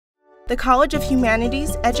The College of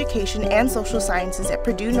Humanities, Education, and Social Sciences at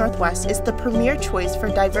Purdue Northwest is the premier choice for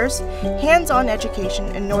diverse, hands-on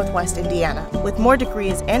education in Northwest Indiana. With more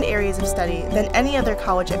degrees and areas of study than any other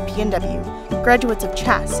college at PNW, graduates of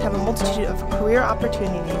CHES have a multitude of career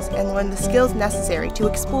opportunities and learn the skills necessary to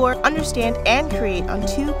explore, understand, and create on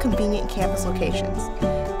 2 convenient campus locations.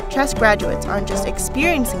 CHES graduates aren't just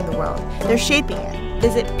experiencing the world, they're shaping it.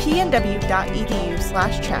 Visit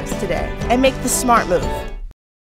pnw.edu/chess today and make the smart move.